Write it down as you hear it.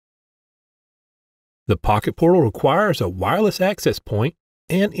The Pocket Portal requires a wireless access point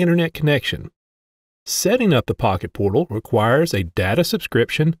and internet connection. Setting up the Pocket Portal requires a data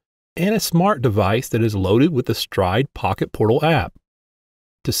subscription and a smart device that is loaded with the Stride Pocket Portal app.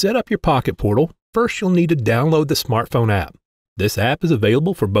 To set up your Pocket Portal, first you'll need to download the smartphone app. This app is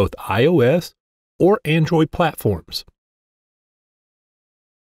available for both iOS or Android platforms.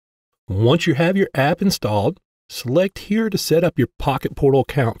 Once you have your app installed, select here to set up your Pocket Portal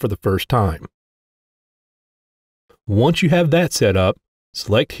account for the first time. Once you have that set up,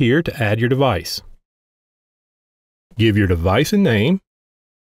 select here to add your device. Give your device a name,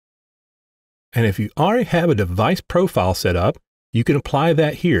 and if you already have a device profile set up, you can apply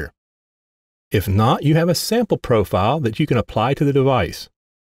that here. If not, you have a sample profile that you can apply to the device.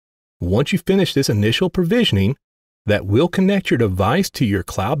 Once you finish this initial provisioning that will connect your device to your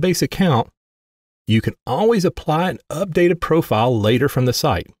cloud-based account, you can always apply an updated profile later from the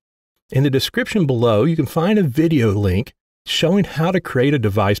site. In the description below, you can find a video link showing how to create a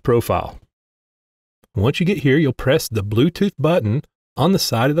device profile. Once you get here, you'll press the Bluetooth button on the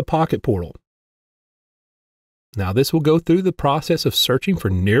side of the Pocket Portal. Now this will go through the process of searching for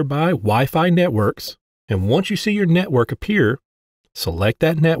nearby Wi-Fi networks, and once you see your network appear, select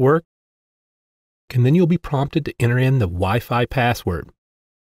that network, and then you'll be prompted to enter in the Wi-Fi password.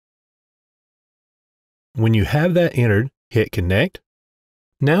 When you have that entered, hit Connect.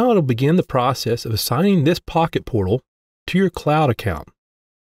 Now it'll begin the process of assigning this Pocket Portal to your cloud account.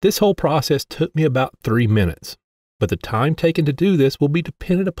 This whole process took me about 3 minutes, but the time taken to do this will be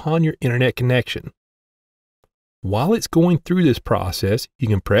dependent upon your internet connection. While it's going through this process, you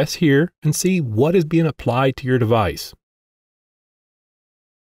can press here and see what is being applied to your device.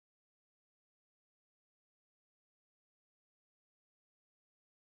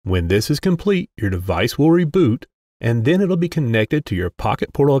 When this is complete, your device will reboot, and then it'll be connected to your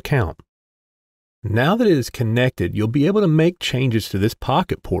Pocket Portal account. Now that it is connected, you'll be able to make changes to this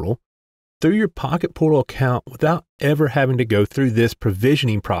Pocket Portal through your Pocket Portal account without ever having to go through this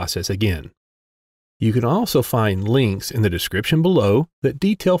provisioning process again. You can also find links in the description below that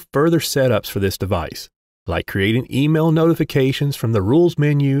detail further setups for this device, like creating email notifications from the rules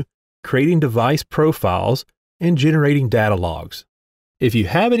menu, creating device profiles, and generating data logs. If you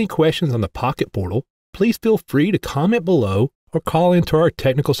have any questions on the Pocket Portal, please feel free to comment below or call into our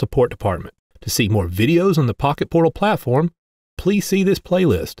technical support department. To see more videos on the Pocket Portal platform, please see this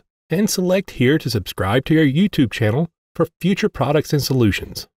playlist and select here to subscribe to our YouTube channel for future products and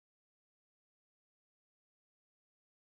solutions.